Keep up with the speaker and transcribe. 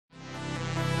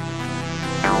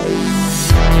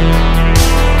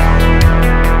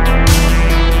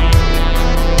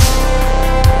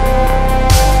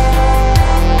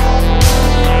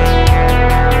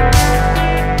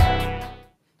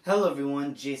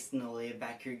Snyder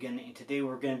back here again, and today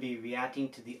we're going to be reacting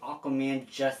to the Aquaman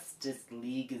Justice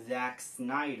League Zack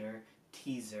Snyder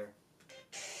teaser.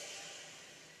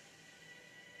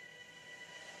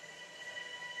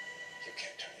 You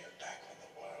can't turn your back on the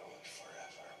world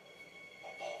forever.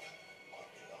 Above or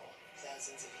below.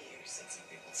 Thousands of years since some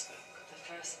people spoke. The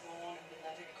firstborn and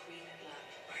beloved Queen of Love.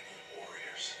 Mighty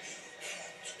warriors. You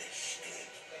can't escape.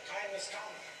 The time has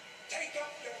come. Take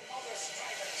up your mother's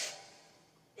trident.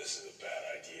 This is a bad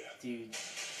idea. Dude,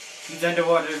 these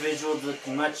underwater visuals look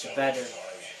much better.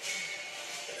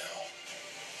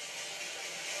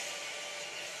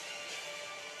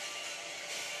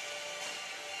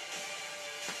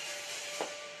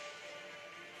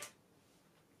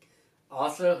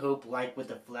 Also hope, like with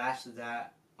the Flash,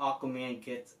 that Aquaman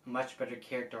gets a much better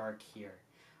character arc here.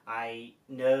 I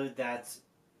know that's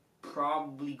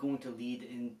probably going to lead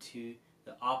into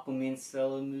the Aquaman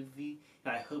solo movie,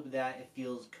 and I hope that it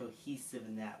feels cohesive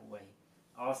in that way.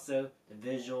 Also, the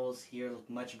visuals here look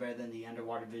much better than the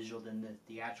underwater visual than the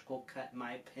theatrical cut, in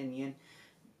my opinion,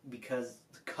 because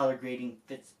the color grading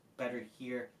fits better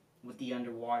here with the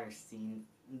underwater scene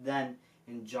than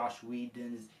in Joss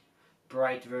Whedon's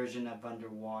bright version of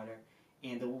underwater.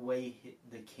 And the way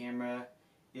the camera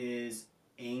is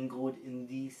angled in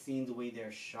these scenes, the way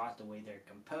they're shot, the way they're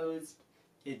composed,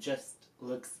 it just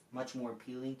looks much more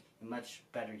appealing and much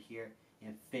better here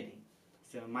and fitting.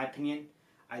 So in my opinion,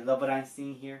 I love what I'm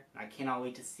seeing here. I cannot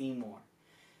wait to see more.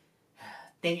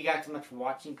 Thank you guys so much for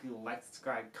watching. Please like,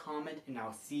 subscribe, comment, and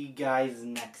I'll see you guys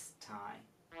next time.